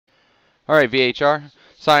Alright, VHR.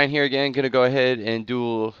 Cyan here again. Going to go ahead and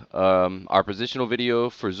do our positional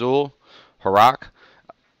video for Xhul'horac.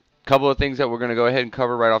 Couple of things that we're going to go ahead and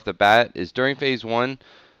cover right off the bat is during phase 1,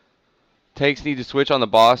 tanks need to switch on the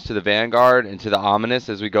boss to the Vanguard and to the Ominous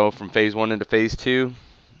as we go from phase 1 into phase 2.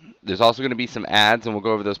 There's also going to be some ads, and we'll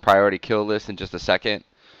go over those priority kill lists in just a second.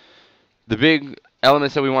 The big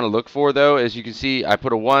elements that we want to look for, though, as you can see, I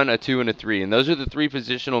put a 1, a 2, and a 3. And those are the 3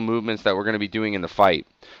 positional movements that we're going to be doing in the fight.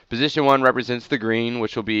 Position 1 represents the green,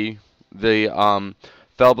 which will be the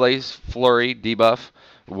Fellblaze Flurry debuff.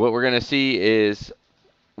 What we're going to see is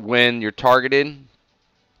when you're targeted,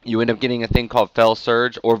 you end up getting a thing called Fell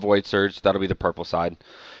Surge or Void Surge. That'll be the purple side.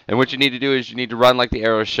 And what you need to do is you need to run like the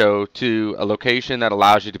arrows show to a location that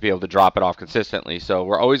allows you to be able to drop it off consistently. So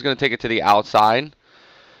we're always going to take it to the outside.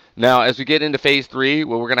 Now, as we get into phase 3,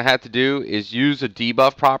 what we're going to have to do is use a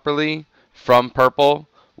debuff properly from purple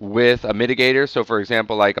with a mitigator. So, for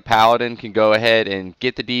example, like a paladin can go ahead and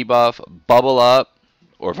get the debuff, bubble up,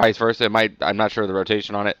 or vice versa. I'm not sure of the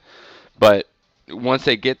rotation on it, but once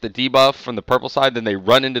they get the debuff from the purple side, then they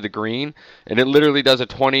run into the green, and it literally does a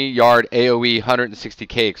 20-yard AoE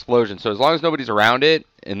 160k explosion. So as long as nobody's around it,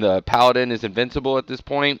 and the paladin is invincible at this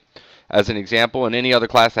point, as an example, and any other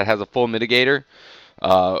class that has a full mitigator,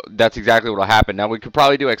 that's exactly what will happen. Now, we could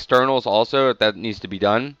probably do externals also if that needs to be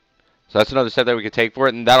done. So that's another step that we could take for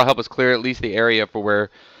it, and that'll help us clear at least the area for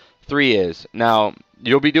where 3 is. Now,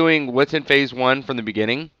 you'll be doing what's in phase 1 from the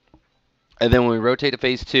beginning, and then when we rotate to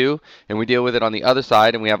phase 2 and we deal with it on the other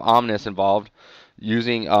side and we have Omnis involved,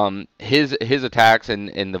 using his attacks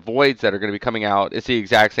and the voids that are going to be coming out, it's the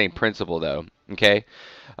exact same principle though. Okay,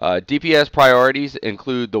 DPS priorities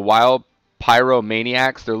include the wild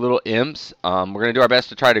pyromaniacs. They're little imps. We're going to do our best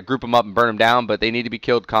to try to group them up and burn them down, but they need to be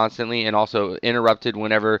killed constantly and also interrupted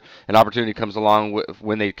whenever an opportunity comes along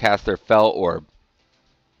when they cast their Fell Orb.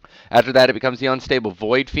 After that, it becomes the unstable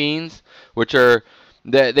Void Fiends, which are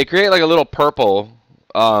they create like a little purple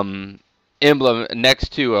emblem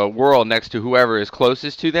next to a world next to whoever is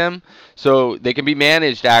closest to them. So they can be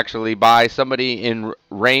managed actually by somebody in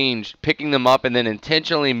range picking them up and then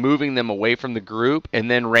intentionally moving them away from the group, and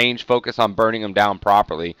then range focus on burning them down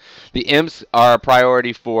properly. The imps are a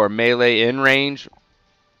priority for melee in range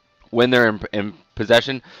when they're in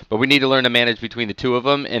possession, but we need to learn to manage between the two of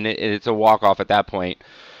them, and it's a walk-off at that point.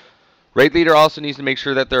 Raid leader also needs to make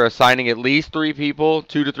sure that they're assigning at least 3 people,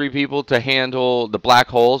 2 to 3 people, to handle the black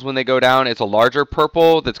holes when they go down. It's a larger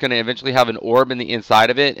purple that's going to eventually have an orb in the inside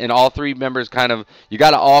of it, and all 3 members you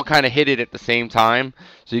got to all kind of hit it at the same time.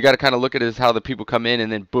 So you got to kind of look at it as how the people come in,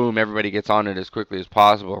 and then boom, everybody gets on it as quickly as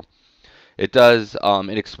possible. It does an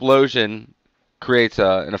explosion creates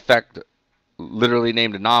an effect literally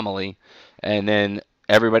named anomaly, and then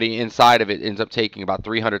everybody inside of it ends up taking about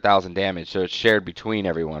 300,000 damage, so it's shared between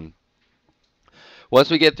everyone. Once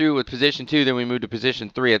we get through with position 2, then we move to position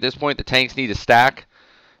 3. At this point, the tanks need to stack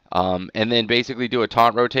and then basically do a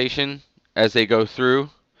taunt rotation as they go through.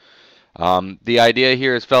 The idea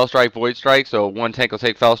here is Fell Strike, Void Strike. So one tank will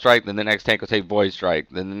take Fell Strike, then the next tank will take Void Strike,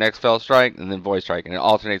 then the next Fell Strike, and then Void Strike. And it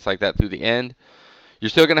alternates like that through the end. You're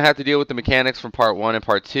still going to have to deal with the mechanics from part 1 and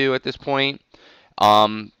part 2 at this point.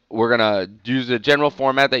 We're going to use the general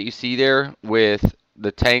format that you see there with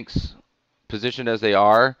the tanks positioned as they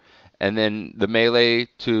are, and then the melee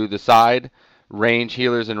to the side, range,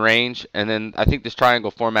 healers, and range. And then I think this triangle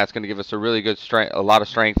format is going to give us a really good strength, a lot of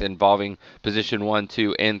strength involving position 1,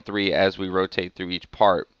 2, and 3 as we rotate through each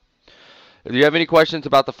part. If you have any questions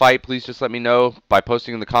about the fight, please just let me know by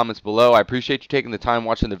posting in the comments below. I appreciate you taking the time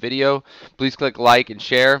watching the video. Please click like and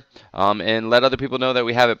share, and let other people know that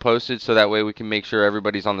we have it posted, so that way we can make sure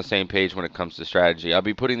everybody's on the same page when it comes to strategy. I'll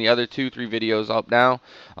be putting the other 2-3 videos up now.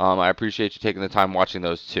 I appreciate you taking the time watching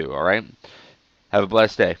those too. All right? Have a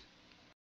blessed day.